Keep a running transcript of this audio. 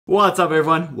What's up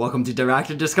everyone? Welcome to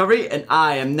Director Discovery and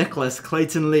I am Nicholas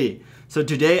Clayton Lee. So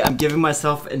today I'm giving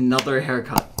myself another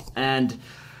haircut, and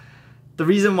the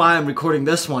reason why I'm recording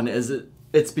this one is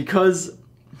it's because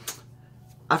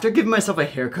after giving myself a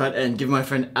haircut and giving my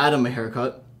friend Adam a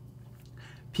haircut,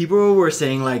 people were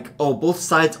saying like, oh, both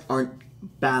sides aren't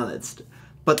balanced.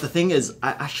 But the thing is, I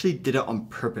actually did it on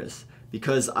purpose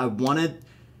because I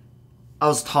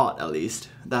was taught at least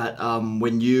that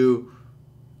when you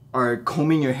are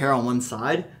combing your hair on one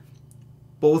side,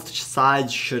 both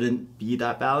sides shouldn't be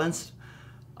that balanced.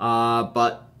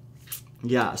 But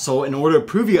yeah, so in order to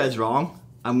prove you guys wrong,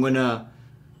 I'm gonna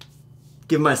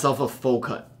give myself a full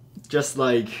cut, just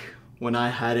like when I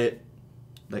had it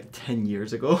like 10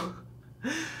 years ago.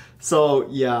 So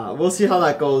yeah, we'll see how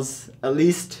that goes. At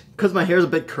least because my hair is a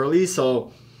bit curly,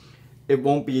 so it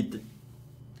won't be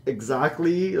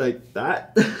exactly like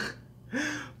that.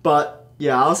 But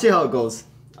yeah, I'll see how it goes.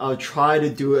 I'll try to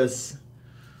do as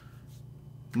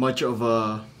much of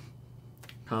a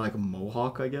kind of like a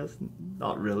mohawk, I guess.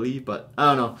 Not really, but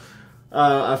I don't know.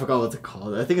 I forgot what to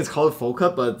call it. I think it's called a full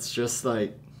cut, but it's just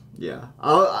like, yeah.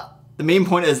 The main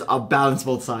point is I'll balance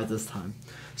both sides this time.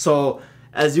 So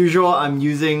as usual, I'm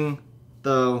using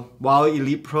the Wahl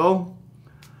Elite Pro,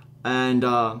 and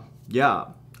yeah,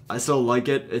 I still like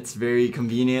it. It's very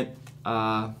convenient,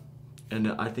 and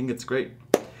I think it's great.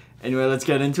 Anyway, let's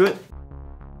get into it.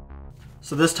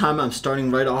 So this time I'm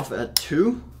starting right off at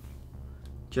 2,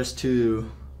 just to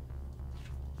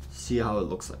see how it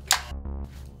looks like.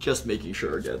 Just making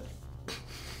sure again.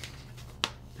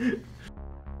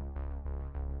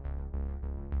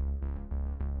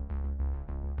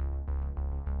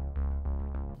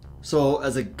 So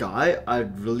as a guy, I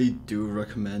really do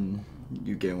recommend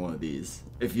you getting one of these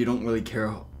if you don't really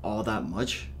care all that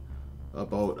much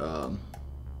about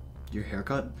your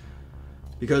haircut.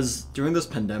 Because during this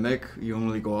pandemic, you don't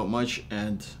really go out much,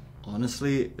 and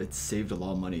honestly, it saved a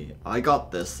lot of money. I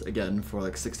got this, again, for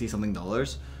like $60 something,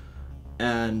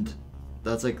 and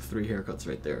that's like 3 haircuts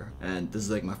right there. And this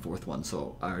is like my 4th one,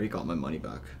 so I already got my money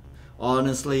back.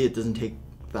 Honestly, it doesn't take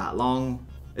that long.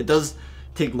 It does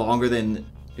take longer than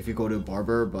if you go to a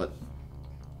barber, but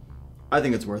I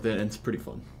think it's worth it and it's pretty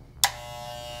fun.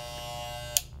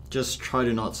 Just try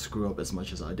to not screw up as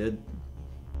much as I did.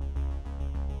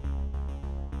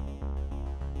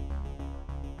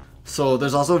 So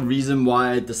there's also a reason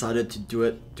why I decided to do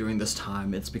it during this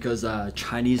time. It's because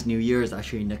Chinese New Year is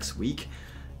actually next week,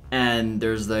 and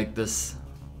there's like this,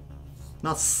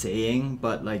 not saying,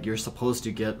 but like you're supposed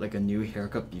to get like a new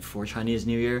haircut before Chinese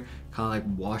New Year, kind of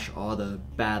like wash all the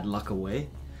bad luck away.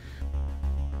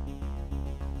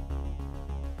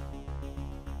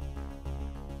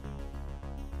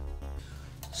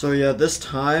 So yeah, this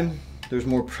time there's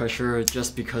more pressure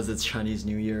just because it's Chinese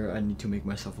New Year. I need to make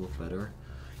myself look better.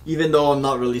 Even though I'm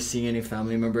not really seeing any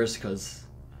family members because,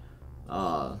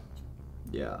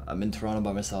 yeah, I'm in Toronto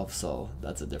by myself, so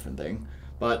that's a different thing.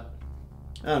 But,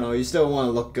 I don't know, you still want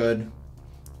to look good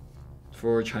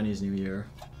for Chinese New Year.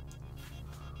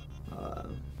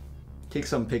 Take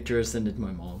some pictures, send it to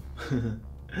my mom.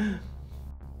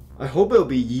 I hope it'll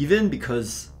be even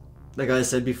because, like I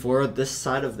said before, this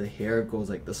side of the hair goes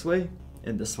like this way,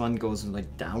 and this one goes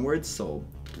like downwards, so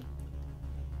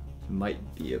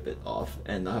might be a bit off.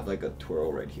 And I have like a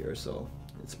twirl right here, so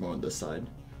it's more on this side.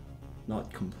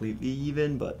 Not completely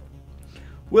even, but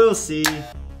we'll see.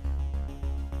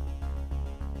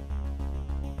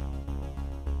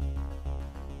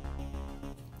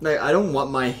 Like, I don't want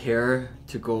my hair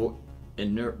to go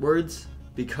inwards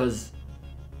because,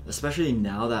 especially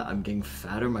now that I'm getting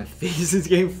fatter, my face is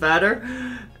getting fatter,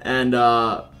 and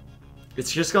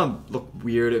it's just gonna look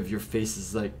weird if your face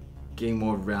is like getting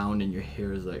more round and your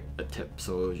hair is like a tip,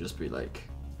 so it'll just be like,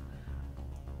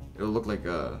 it'll look like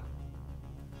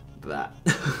that.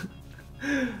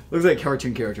 Looks like a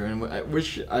cartoon character, and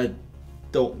which I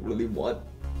don't really want.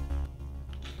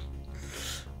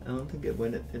 I don't think it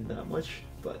went in that much,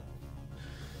 but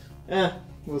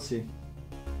we'll see.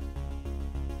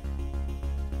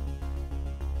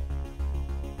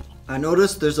 I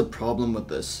noticed there's a problem with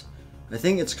this. I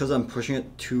think it's because I'm pushing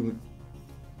it too.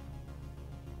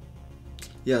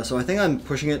 Yeah, so I think I'm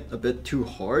pushing it a bit too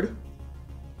hard,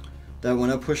 that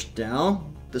when I push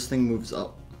down, this thing moves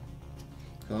up.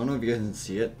 I don't know if you guys can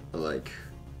see it, but like,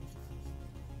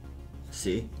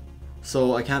 see?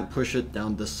 So I can't push it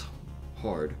down this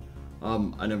hard.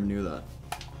 I never knew that.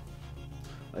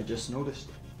 I just noticed.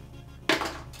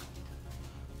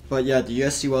 But yeah, do you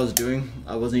guys see what I was doing?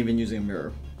 I wasn't even using a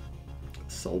mirror.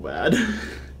 So bad.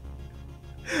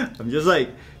 I'm just like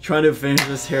trying to finish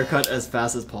this haircut as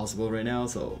fast as possible right now,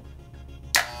 so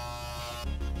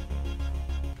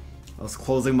I was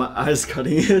closing my eyes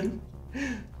cutting it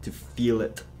to feel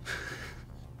it.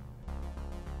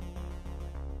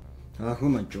 Who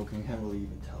am I joking? I can't really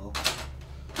even tell.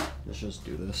 Let's just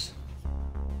do this.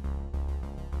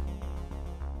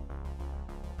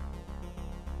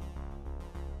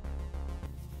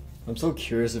 I'm so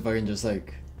curious if I can just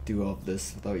like do all of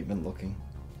this without even looking.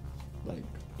 Like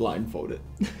blindfolded.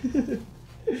 It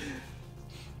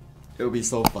would be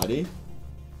so funny.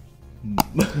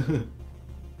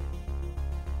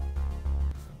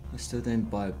 I still didn't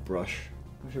buy a brush.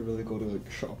 I should really go to like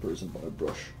Shoppers and buy a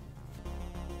brush.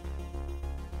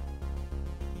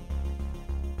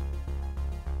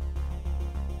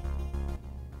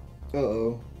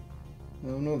 Uh-oh. I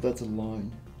don't know if that's a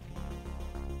line.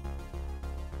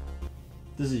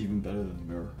 This is even better than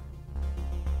the mirror.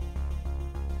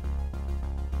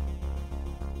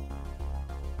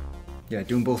 Yeah,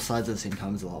 doing both sides at the same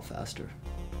time is a lot faster.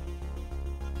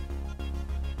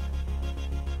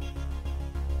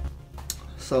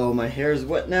 So my hair is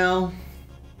wet now.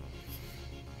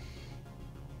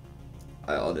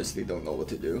 I honestly don't know what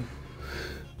to do.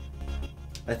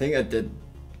 I think I did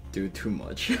do too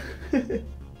much.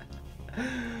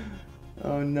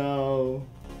 Oh no.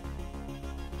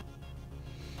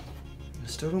 I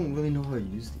still don't really know how to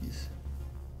use these.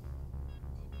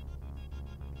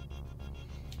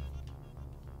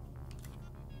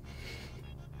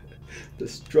 The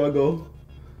struggle.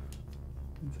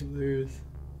 It's hilarious.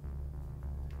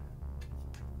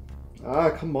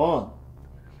 Ah, come on.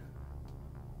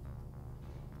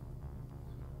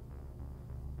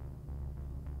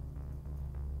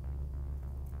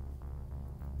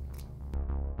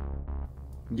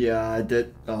 Yeah, I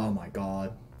did. Oh my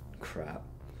god. Crap.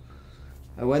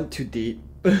 I went too deep.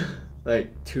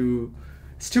 Like,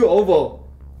 it's too oval.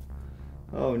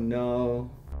 Oh no.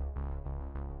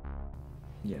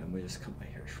 Yeah, I'm gonna just cut my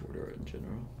hair shorter in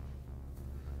general.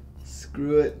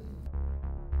 Screw it.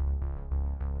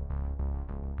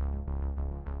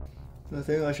 I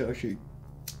think I should actually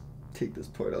take this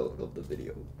part out of the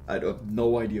video. I have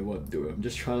no idea what I'm doing. I'm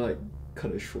just trying to like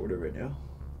cut it shorter right now.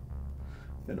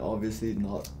 And obviously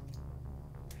not.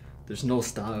 There's no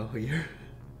style here.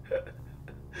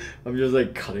 I'm just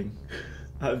like cutting.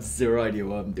 I have zero idea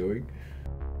what I'm doing.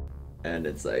 And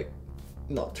it's like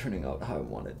not turning out how I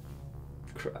want it.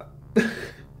 Crap.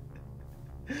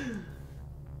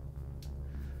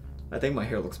 I think my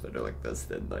hair looks better like this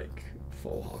than like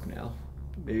faux hawk now.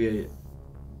 Maybe I'm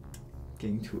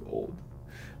getting too old.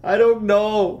 I don't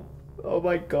know. Oh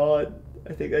my god.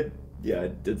 I think I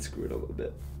did screw it up a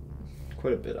bit.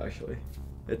 Quite a bit actually.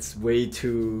 It's way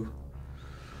too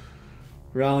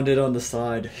rounded on the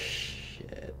side.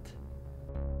 Shit.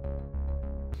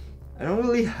 I don't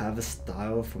really have a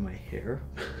style for my hair.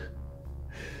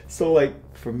 So like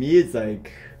for me it's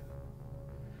like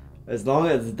as long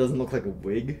as it doesn't look like a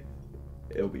wig,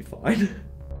 it'll be fine.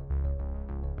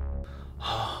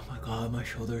 Oh my god, my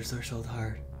shoulders are so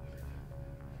tired.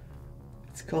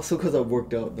 It's also because I've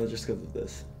worked out, not just because of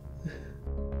this.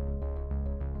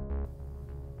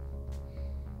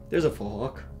 There's a faux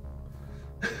hawk.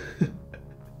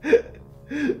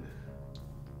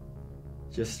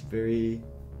 Just very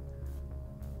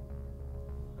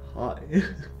high.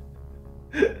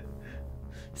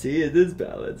 See, it is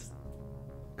balanced.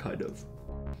 Kind of.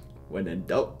 When in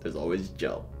doubt, there's always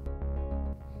gel.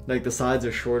 Like the sides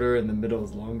are shorter and the middle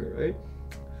is longer, right?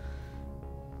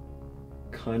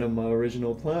 Kind of my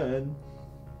original plan.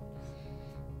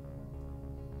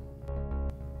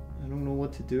 I don't know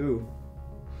what to do.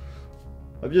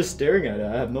 I'm just staring at it.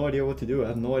 I have no idea what to do. I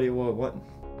have no idea what I want.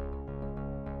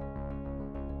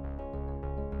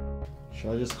 Should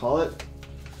I just call it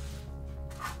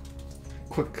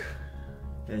quick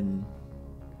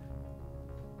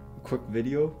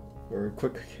video or a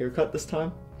quick haircut this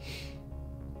time?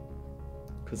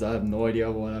 Because I have no idea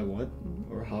what I want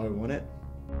or how I want it.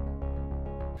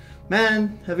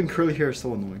 Man, having curly hair is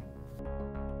so annoying.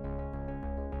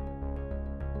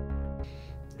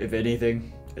 If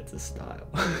anything, it's a style.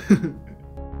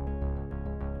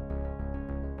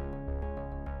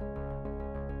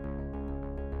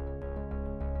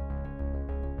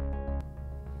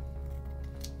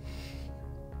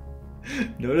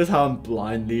 Notice how I'm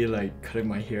blindly like cutting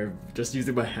my hair just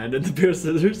using my hand and a pair of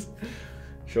scissors?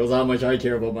 Shows how much I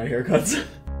care about my haircuts.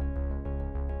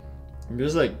 I'm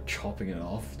just like chopping it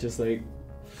off, just like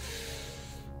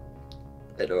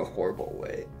in a horrible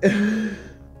way.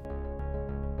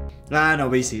 Nah,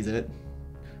 nobody sees it.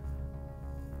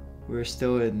 We're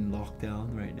still in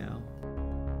lockdown right now.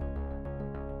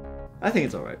 I think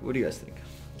it's alright. What do you guys think?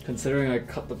 Considering I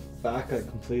cut the back like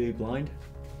completely blind.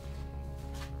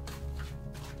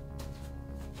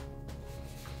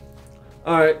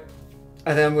 Alright,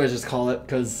 I think I'm gonna just call it,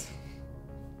 because,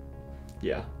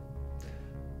 yeah,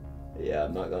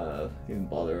 I'm not gonna even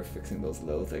bother fixing those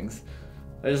little things.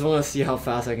 I just want to see how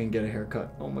fast I can get a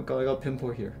haircut. Oh my god, I got a pimple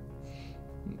here.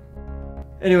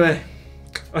 Anyway,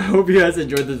 I hope you guys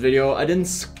enjoyed this video. I didn't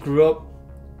screw up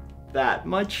that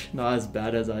much, not as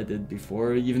bad as I did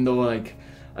before, even though like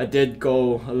I did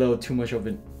go a little too much of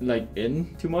it, like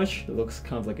in too much. It looks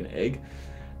kind of like an egg,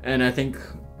 and I think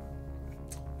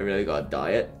I really gotta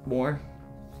diet more,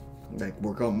 like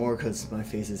work out more, because my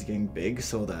face is getting big,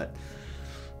 so that,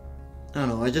 I don't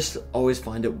know, I just always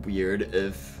find it weird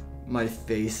if my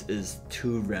face is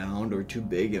too round or too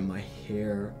big and my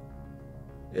hair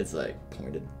is like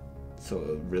pointed, so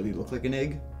it'll really look like an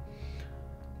egg.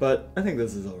 But I think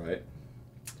this is alright.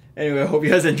 Anyway, I hope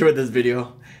you guys enjoyed this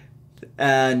video,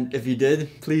 and if you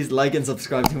did, please like and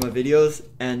subscribe to my videos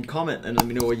and comment and let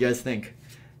me know what you guys think.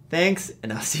 Thanks,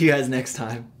 and I'll see you guys next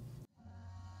time.